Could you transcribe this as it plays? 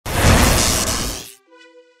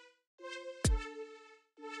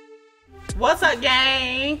What's up,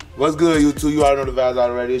 gang? What's good, you two? You already know the vibes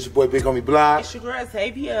already. It's your boy Big Homie Blocks. It's your girl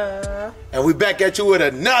Xavier. And we back at you with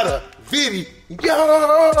another video.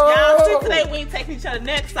 Y'all see, today we ain't taking each other's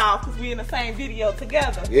necks off because we in the same video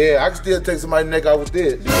together. Yeah, I can still take somebody's neck off with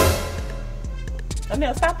this.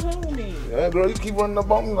 Now stop playing with me. Yeah, girl, you keep running up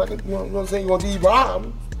on me like, you know what I'm saying? You want these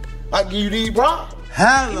problems. I give you these problems.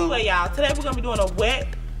 Hello. Anyway, y'all, today we're going to be doing a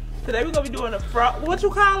Today we're going to be doing what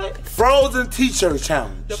you call it? Frozen t-shirt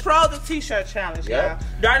challenge. The frozen t-shirt challenge, yep. Y'all.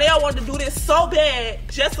 Darnell wanted to do this so bad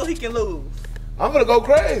just so he can lose. I'm going to go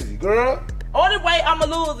crazy, girl. Only way I'm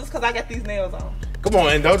going to lose is because I got these nails on. Come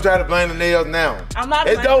on, and don't try to blame the nails now. I'm not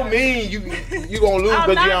It don't mean you going to lose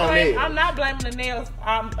because you on nails. I'm not blaming the nails.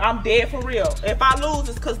 I'm dead for real. If I lose,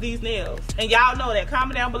 it's because these nails. And y'all know that.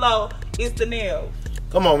 Comment down below. It's the nails.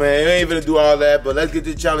 Come on, man. You ain't gonna do all that, but let's get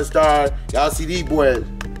this challenge started. Y'all see these boys.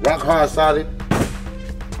 Rock hard, solid.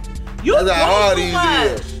 That's how hard these is.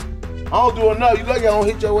 I don't do enough. You lucky I don't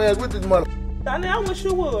hit your ass with this mother. I wish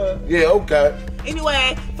you would. Yeah, okay.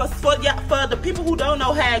 Anyway, for the people who don't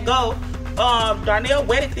know how it go, Darnell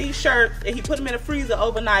wetted these shirts and he put them in the freezer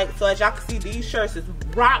overnight. So as y'all can see, these shirts is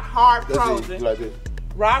rock hard frozen. Like this.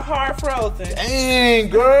 Rock hard frozen. Dang,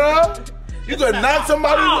 girl. You can knock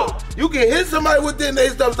somebody. You can hit somebody with this and they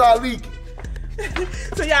stuff start leaking.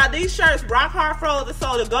 So y'all, these shirts rock hard frozen.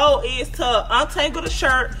 So the goal is to untangle the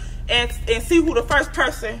shirt and see who the first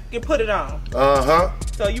person can put it on.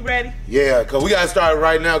 So you ready? Yeah, cause we gotta start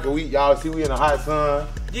right now. Cause y'all see we in the hot sun.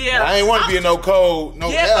 Yeah. I ain't want to be in no cold, no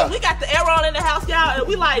air. Yeah, we got the air on in the house, y'all, and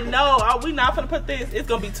we like, no, we not gonna put this. It's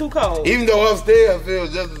gonna be too cold. Even though upstairs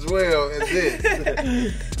feels just as well as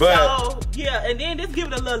this. But so yeah, and then just give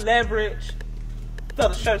it a little leverage. So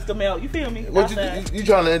the shirts can melt. You feel me? What you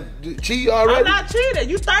trying to cheat already? I'm not cheating.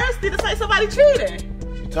 You thirsty to say somebody cheating?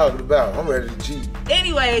 What you talking about? I'm ready to cheat.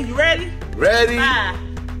 Anyway, you ready? Ready. 5,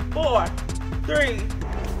 4, 3.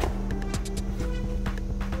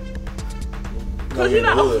 Cause you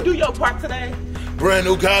know how do your part today. Brand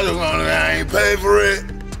new college on it. I ain't pay for it.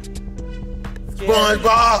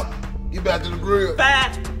 SpongeBob, get back to the grill.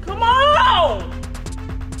 5. Come on.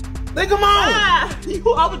 They come on. 5. You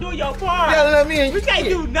overdoing your part. You gotta let me in. You can't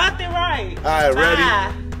do nothing right. All right, ready?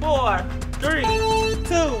 5, 4, 3, 2,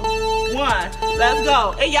 1. Let's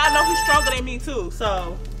go. And y'all know he's stronger than me too,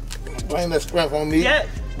 so. Blame that strength on me. Yeah.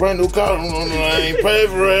 Brand new college on it. I ain't pay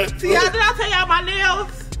for it. See, y'all, did I tell y'all my nails?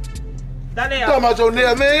 That nail. Talking about your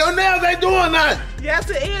nails, man. Your nails ain't doing nothing. Yes,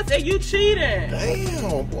 it is. And you cheating.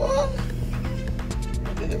 Damn, boy.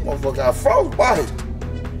 That motherfucker got frostbite.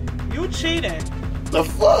 You cheating. The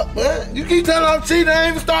fuck, man? You keep telling I'm cheating, I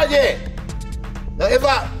ain't even start yet. Now if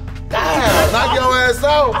I knock your ass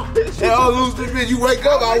off and lose this bitch, you wake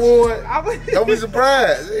up, I won. Don't be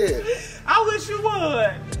surprised. Yeah. I wish you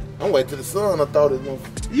would. I'm waiting till the sun. I thought it was.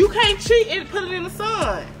 You can't cheat and put it in the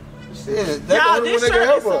sun. Shit, that's y'all, the only this one that shirt can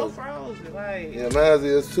help is so us. frozen. Like. Yeah, mine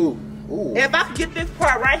is too. Ooh. If I can get this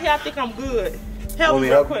part right here, I think I'm good. Help me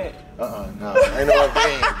real quick. No, ain't no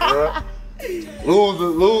game,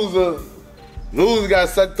 bro. Loser got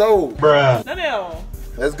sucked toes. Bruh. No.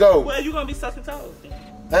 Let's go. Well, you gonna be sucking toes.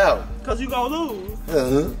 How? Cause you gonna lose.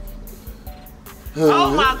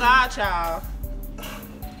 Oh my God, y'all.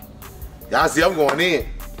 Y'all see I'm going in.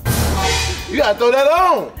 You gotta throw that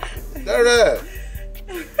on. Throw that.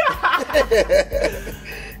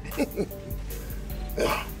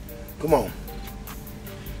 Come on.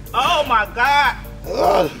 Oh my God.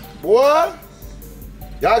 Boy.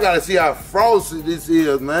 Y'all gotta see how frozen this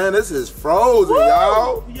is, man. This is frozen,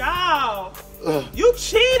 y'all. Y'all. You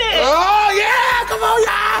cheated. Oh, yeah. Come on,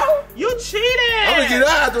 y'all. You cheated. I'm gonna get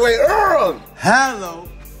out the way early. Hello.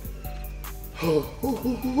 Woo,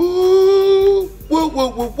 woo,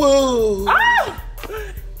 woo, woo. Ah!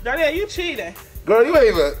 Darnell, you cheating. Girl, you ain't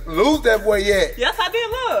even lose that boy yet. Yes, I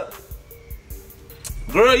did. Look.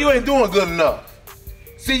 Girl, you ain't doing good enough.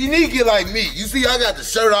 See, you need to get like me. You see, I got the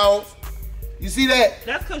shirt off. You see that?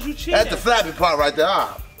 That's because you cheated. That's the flappy part right there.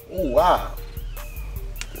 Ah. Oh, wow.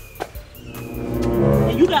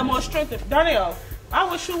 And you got more strength than Darnell. I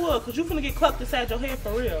wish you would, because you finna get clucked inside your head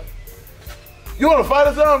for real. You want to fight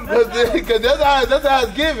or something? Because that's how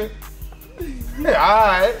it's given. Yeah, all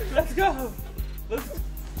right. Let's go.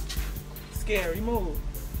 Scary move.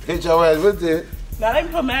 Hit your ass with it. Now they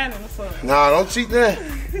put mine in the sun. Nah, don't cheat that.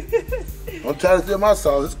 Don't try to steal my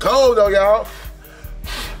sauce. It's cold though, y'all.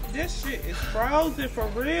 This shit is frozen for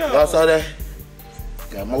real. Y'all saw that?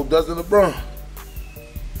 Got more dust than LeBron.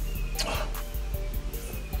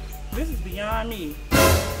 This is beyond me.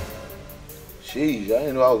 Jeez, I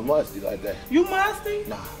didn't know I was musty like that. You musty?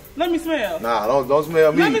 Nah. Let me smell. Nah, don't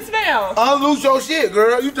smell me. Let me smell. Unloose your shit,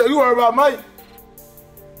 girl. You worry about Mike.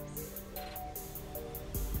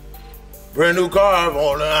 Brand new car,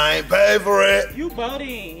 only I ain't paid for it. You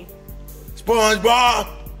boating. SpongeBob,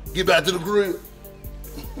 get back to the grill.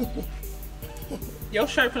 Your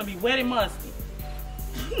shirt gonna be wet and musty.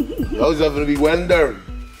 Your stuff gonna be wet and dirty.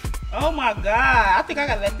 Oh my God, I think I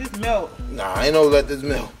gotta let this melt. Nah, I ain't no let this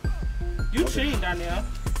melt. You cheating, Darnell.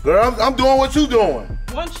 Girl, I'm doing what you doing.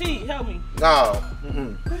 One cheat, help me. No.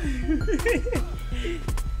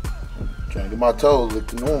 Trying to get my toes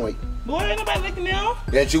licked annoying. Boy, ain't nobody licking them.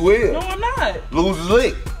 Yes, you will. No, I'm not. Losers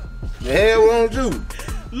lick. The hell wrong with you?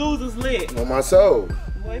 Losers lick. On my soul.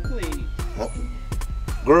 Boy, please.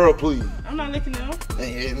 Girl, please. I'm not licking them.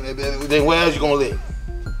 Then where else you gonna lick?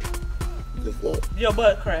 Your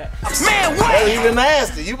butt crack. Man, what? That's even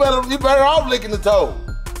nasty. You better off licking the toe.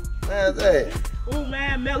 Man, that. Ooh,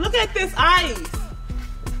 man, Mel, look at this ice.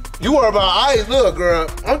 You worry about ice. Look, girl,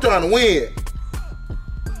 I'm trying to win.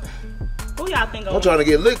 Who y'all think I'm trying to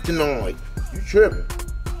get licked tonight. You tripping.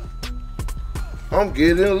 I'm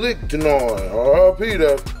getting licked tonight. Oh,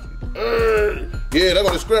 Peter. Yeah, they're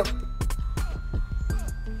gonna scrap.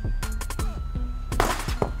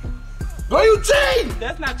 Girl, you cheating.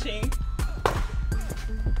 That's not cheating.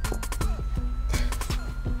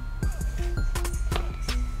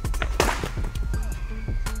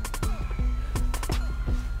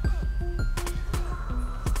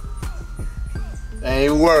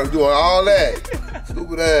 Ain't work doing all that.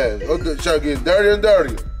 Stupid ass. The shirt getting dirtier and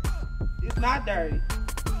dirtier. It's not dirty.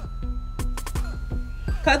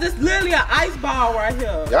 Cause it's literally an ice ball right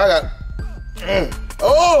here. Y'all got.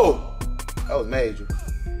 Oh! That was major.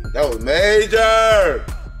 That was major.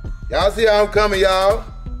 Y'all see how I'm coming, y'all?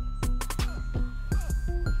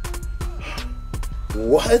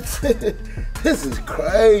 What? This is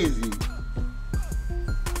crazy.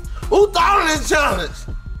 Who thought of this challenge?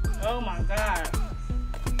 Oh my God.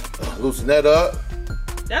 Loosen that up.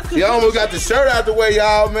 That's See, I almost got the shirt out the way,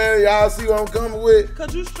 y'all, man. Y'all see what I'm coming with?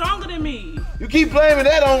 Cause you stronger than me. You keep blaming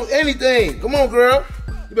that on anything. Come on, girl.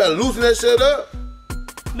 You better loosen that shit up.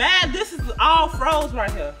 Man, this is all froze right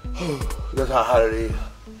here. That's how hot it is.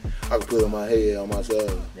 I can put it on my head, on my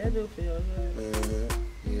shoulder. That do feel good.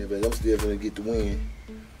 Yeah, but I'm still gonna get the win.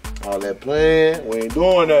 All that playing, we ain't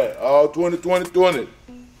doing that. All 20.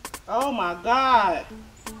 Oh my God.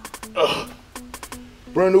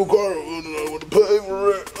 Brand new car with the pay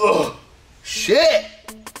for it. Shit.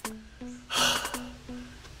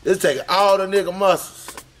 It's taking all the nigga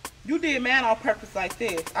muscles. You did man on purpose like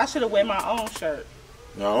this. I should have wear my own shirt.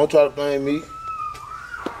 No, don't try to blame me.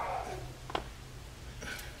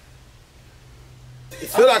 It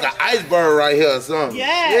feel like an iceberg right here or something.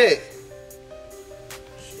 Yeah.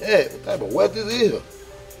 Shit, what type of wet this is?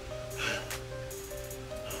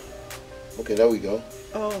 Okay, there we go.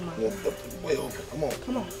 Oh my God. Way over. Come on.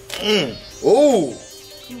 Come on. Ooh.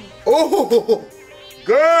 Ooh.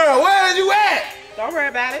 Girl, where you at? Don't worry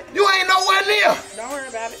about it. You ain't nowhere near. Don't worry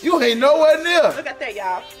about it. You ain't nowhere near. Look at that,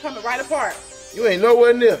 y'all. Coming right apart. You ain't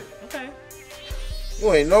nowhere near. Okay.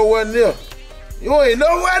 You ain't nowhere near. You ain't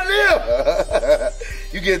nowhere near.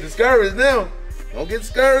 You get discouraged now. Don't get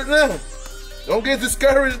discouraged now. Don't get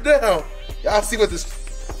discouraged now. Y'all see what this...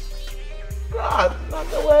 God,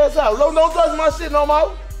 knock your ass out. Don't touch my shit no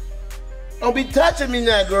more. Don't be touching me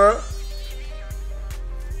now, girl.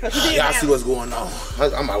 Y'all see what's going on.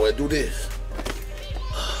 I might well do this.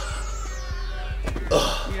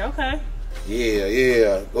 Yeah, okay.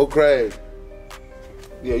 Yeah. Go crazy.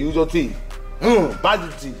 Yeah, use your teeth. Bite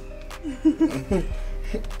your teeth.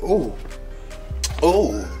 Ooh.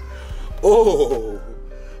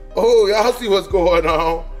 Y'all see what's going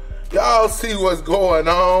on. Y'all see what's going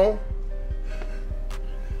on.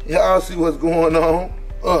 Y'all see what's going on.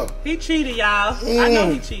 He cheated, y'all. I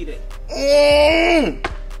know he cheated.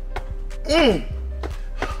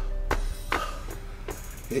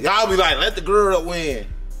 Y'all be like, let the girl win.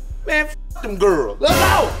 Man, f them girls. Let's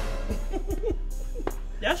go.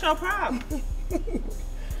 That's your problem.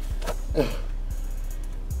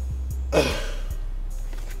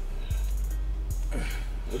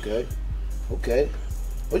 Okay.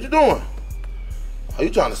 What you doing? Are you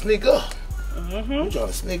trying to sneak up? You trying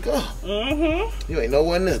to sneak up? You ain't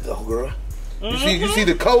nowhere near though, girl. You see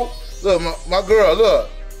the coat? Look, my girl, look.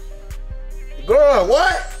 Girl,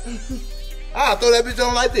 what? I'll throw that bitch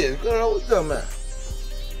on like this. Girl, what you talking about?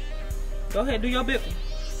 Go ahead, do your big one.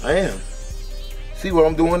 I am. See what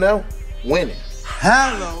I'm doing now? Winning.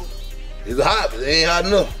 Hello. It's hot, but it ain't hot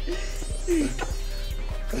enough.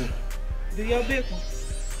 Do your big one.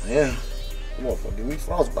 Yeah. Come on, give me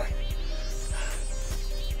frostbite.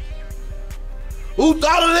 Who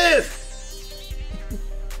thought of this?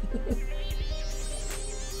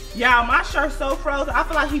 Y'all, my shirt's so frozen. I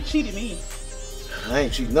feel like he cheated me. I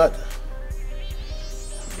ain't cheating nothing.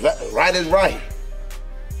 Right is right.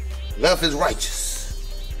 Left is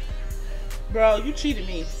righteous. Bro, you cheated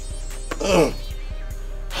me.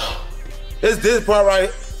 It's this part right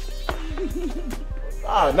here.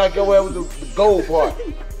 Knock your way with the gold part.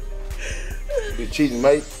 You cheating,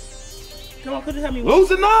 mate. Come on, could you help me?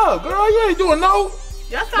 Loosen up, girl. You ain't doing no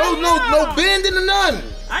bending or nothing.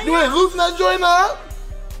 You ain't loosen that joint up.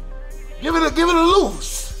 Give it a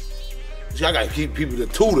loose. See, I gotta keep people to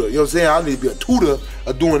tutor. You know what I'm saying? I need to be a tutor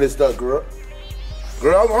of doing this stuff, girl.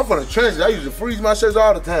 Girl, I'm from the trenches. I used to freeze my shirts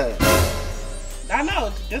all the time. I know.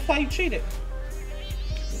 That's why you cheated.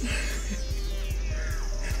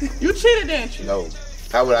 You cheated, didn't you? No.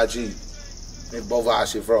 How would I cheat? If both our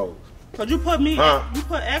shit froze. Cause you put you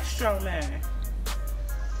put extra on man.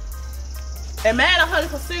 And man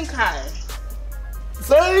 100% cotton.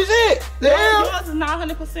 So is it. Yours is not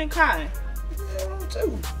 100% cotton. Yeah,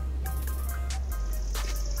 too.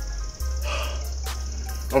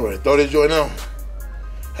 I'm ready to throw this joint on.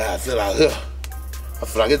 How I feel out here. I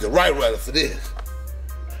feel like it's the right weather for this.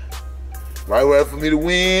 Right weather for me to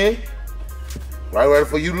win. Right weather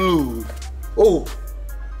for you to lose. Ooh.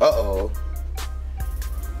 Uh-oh.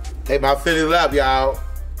 Take my finish lap, y'all.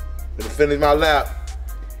 Gonna finish my lap.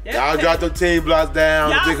 Y'all drop them team blocks down,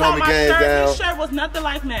 the big homie games down. This shirt was nothing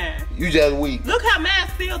like mine. You just weak. Look how mine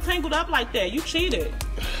still tangled up like that. You cheated.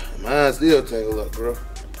 Mine still tangled up, girl.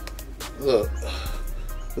 Look.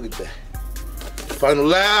 Look at that. Final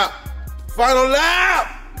lap. Final lap.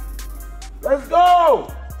 Let's go.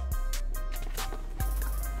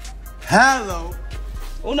 Hello.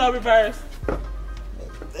 Uno reverse.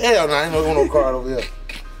 Hell no, I ain't no card over here.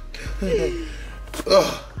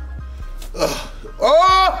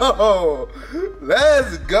 Oh,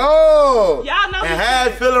 let's go. Y'all know. And how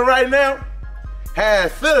it feeling right now? How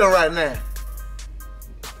it feeling right now?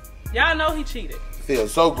 Y'all know he cheated.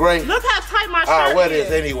 Feels so great. Look how tight my shirt is. Wear this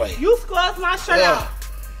anyway. You squeezed my shirt out.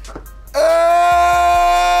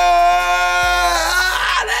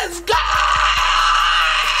 Let's go.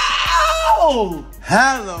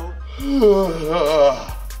 Hello.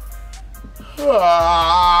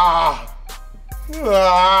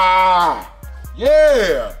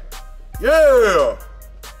 Yeah. Yeah. Yeah.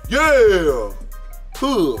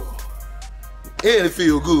 And it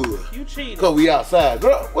feel good. You cheated. Cause we outside.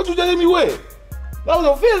 Girl, what you just hit me with? That was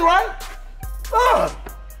on fish, right?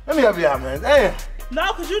 Let me help you out, man. Damn.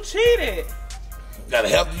 No, cause you cheated. Gotta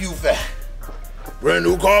help you fat. Brand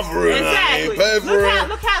new car for real. Exactly. Ain't pay for it.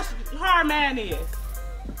 Look how hard man is.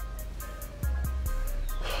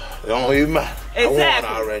 It don't even matter. Exactly. I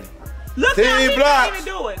won already. Look how he can't even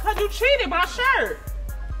do it. Cause you cheated my shirt.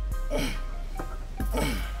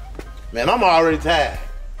 Man, I'm already tired.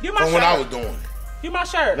 Get my from shirt. when I was doing it. Get my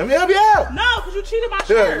shirt. Let me help you out. No, cause you cheated my shirt.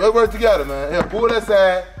 Here, let's work together, man. Here, pull that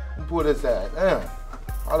side and pull this side. Damn.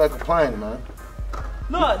 All that complaining, man.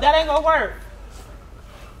 Look, that ain't gonna work.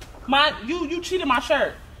 You cheated my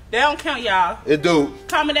shirt. They don't count, y'all. It do.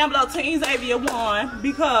 Comment down below, Team Xavier won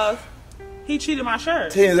because he cheated my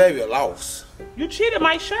shirt. Team Xavier lost. You cheated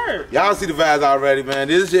my shirt. Y'all see the vibes already, man.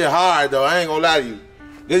 This shit hard, though. I ain't gonna lie to you.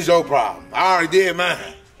 This is your problem. I already did mine.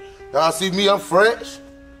 Y'all see me, I'm fresh.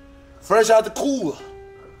 Fresh out the cooler.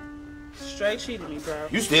 Straight cheated me, bro.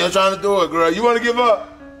 You still trying to do it, girl. You want to give up?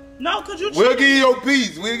 No, cause you cheated. We'll give you your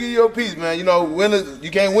piece. We'll give you your piece, man. You know, winners,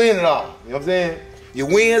 you can't win it all. You know what I'm saying? You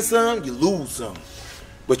win some, you lose some.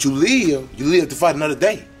 But you live to fight another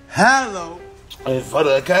day. Hello. And for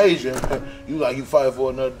the occasion, you fight for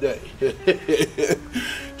another day.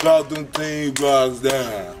 Drop them team blocks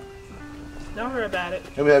down. Don't worry about it.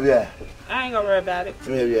 Let me help you out. I ain't gonna worry about it. Let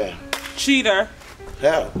me help you out. Cheater.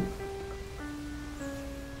 How?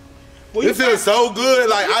 It feels so good.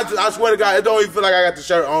 Like, I swear to God, it don't even feel like I got the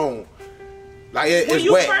shirt on. Like, it's wet. When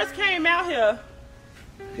you first came out here,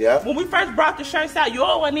 yeah. When we first brought the shirts out,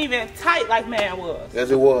 yours wasn't even tight like mine was.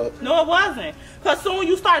 Yes, it was. No, it wasn't. Because soon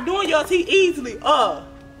you start doing yours, he easily,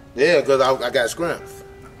 Yeah, because I got scrimps.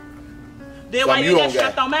 Then why you ain't got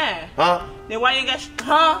strapped on mine? Huh? Then why you ain't got,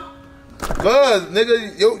 huh? Cause,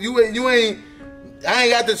 nigga, you ain't, I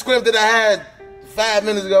ain't got the script that I had 5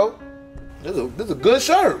 minutes ago. This is a good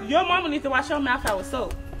shirt. Your mama needs to wash your mouth out with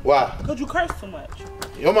soap. Why? Because you curse too much.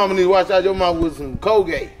 Your mama needs to wash out your mouth with some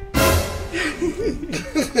Colgate.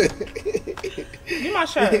 Give my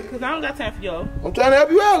shirt, because I don't got time for you. I'm trying to help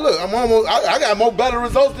you out. Look, I got more better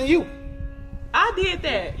results than you. I did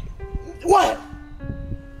that. What?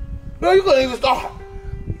 Girl, you couldn't even start.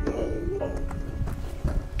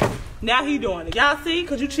 Now he doing it. Y'all see?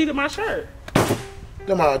 Because you cheated my shirt.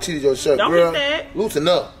 Come on, I cheated your shirt, don't girl. Don't hit that. Loosen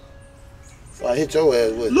up. So I hit your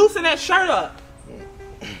ass with it. Loosen that shirt up.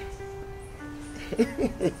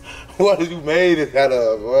 What did you made it out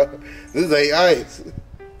of, boy? This ain't ice.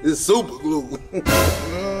 This is super glue.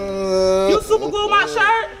 You super glue my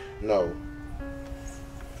shirt? No.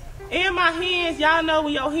 And my hands. Y'all know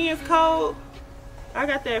when your hands cold, I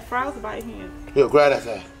got that frostbite hand. Here, grab that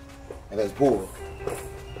side. And let's pull.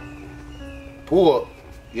 Pull.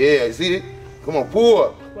 Yeah, you see it? Come on,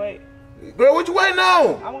 pull. Wait. Girl, what you waiting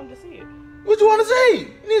on? I wanted to see it. What you want to see?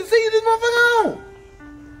 You need to see this motherfucker on.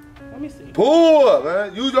 Let me see. Pull,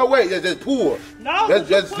 man. Use your weight. Just pull. No.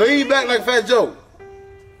 Just lean back like Fat Joe.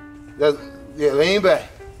 Just, yeah, lean back.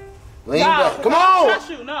 Lean back. Come on. Trust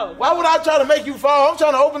you, no. Why would I try to make you fall? I'm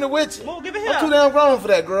trying to open it with you. Move, give it here. I'm too damn grown for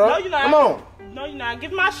that, girl. No, you're not. Come on. No, you're not.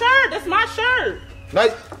 Give me my shirt. That's my shirt. Now,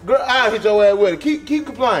 girl, I'll hit your ass with it. Keep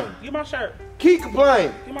complaining. Give my shirt. Keep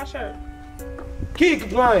complaining. Give my shirt. Keep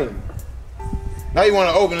complaining. Now you want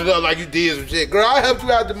to open it up like you did some shit. Girl, I helped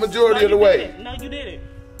you out the majority of the way. No, you didn't.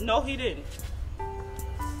 No, he didn't.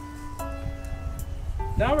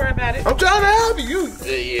 Don't worry about it. I'm trying to help you.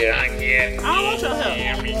 I don't want your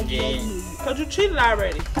help. Because you cheated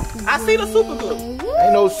already. I see the super glue.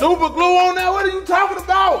 Ain't no super glue on there. What are you talking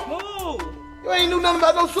about? Move. You ain't knew nothing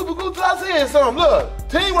about no super glue till I said something. Look,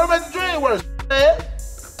 teamwork makes the dream work.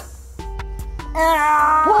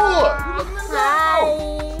 Pull. You looking at that?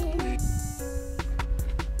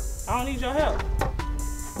 I don't need your help.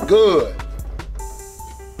 Good.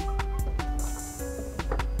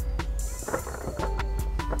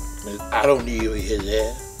 I don't need his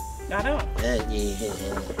hair. I don't. I need his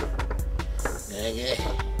hair.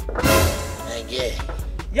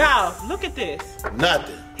 Y'all, look at this.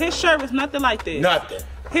 Nothing. His shirt was nothing like this. Nothing.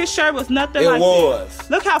 His shirt was nothing like this. It was.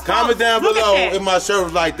 Look how far. Comment down below if my shirt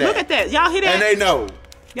was like that. Look at that. Y'all hear that? And they know.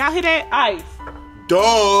 Y'all hear that? Ice.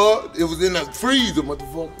 Duh. It was in the freezer,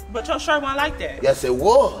 motherfucker. But your shirt wasn't like that. Yes, it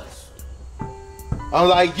was.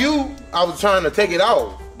 Unlike you, I was trying to take it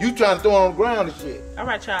off. You trying to throw it on the ground and shit. All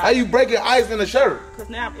right, y'all. How you breaking ice in the shirt? Because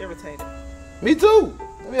now I'm irritated. Me too.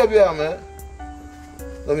 Let me help you out, man.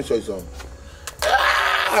 Let me show you something.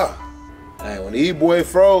 Ah! Hey, when these boys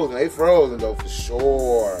frozen, they frozen though for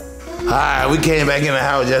sure. Alright, we came back in the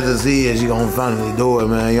house just to see if she gonna finally do it,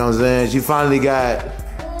 man. You know what I'm saying? She finally got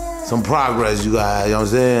some progress, you guys. You know what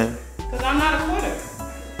I'm saying? Because I'm not a quitter.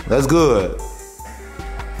 That's good.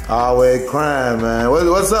 Always crying, man.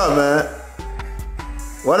 What's up, man?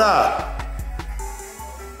 What up?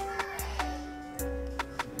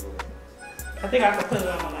 I think I can put it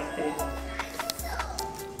on like this.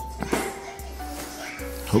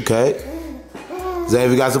 Okay.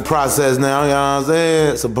 Xavier got some process now, you know what I'm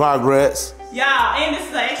saying? Some progress. Y'all, and this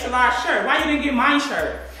is an extra large shirt. Why you didn't get my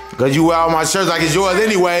shirt? Because you wear all my shirts like it's yours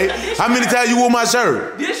anyway. How many times you wore my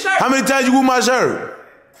shirt? This shirt. How many times you wore my shirt?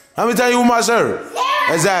 How many times you wore my shirt?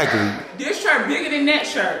 Exactly. This shirt bigger than that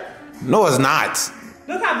shirt. No, it's not.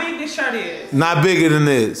 Look how big this shirt is. Not bigger than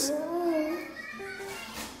this.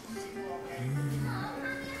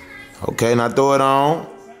 Okay, now throw it on.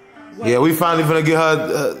 Yeah, we finally finna get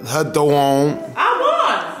her throw on. I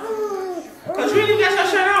won. Because you didn't get your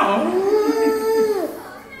shirt on.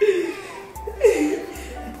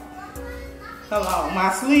 Hello,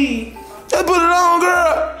 my sleeve. Just put it on,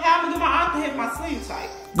 girl. How am I get my arm to hit my sleeve tight?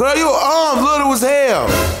 Girl, your arms little as hell.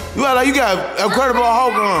 You act like you got Incredible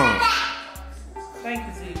Hulk arms. Thank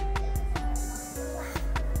you, Z.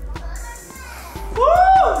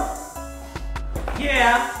 Woo!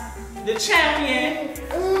 Yeah, the champion.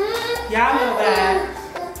 Y'all know that.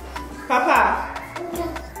 Papa.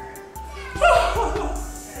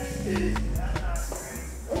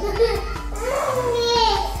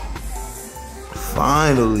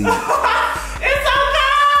 Finally. It's so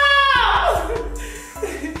cold!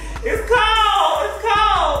 It's cold! It's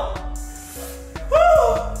cold! Woo!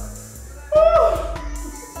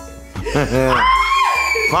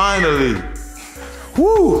 Finally.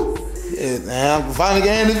 Woo! Yeah, man, I'm finally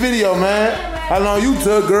getting this video, man. How long you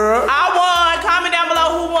took, girl? I won. Comment down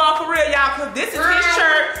below who won for real, y'all, because this is his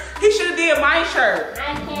shirt. He should have did my shirt.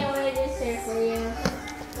 I can't wear this shirt for you.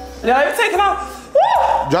 Y'all even take it off.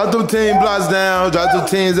 Woo! Drop them team blocks down. Drop them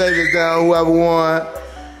team Xaviers down, whoever won.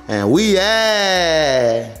 And we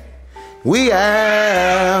out. We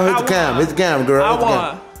out. Hit the camera, girl.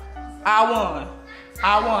 I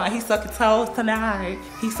won. He sucking toes tonight.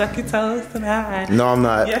 No, I'm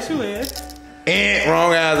not. Yes, you is.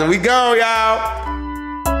 Wrong answer. We go, y'all.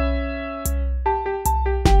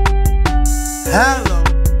 Hello.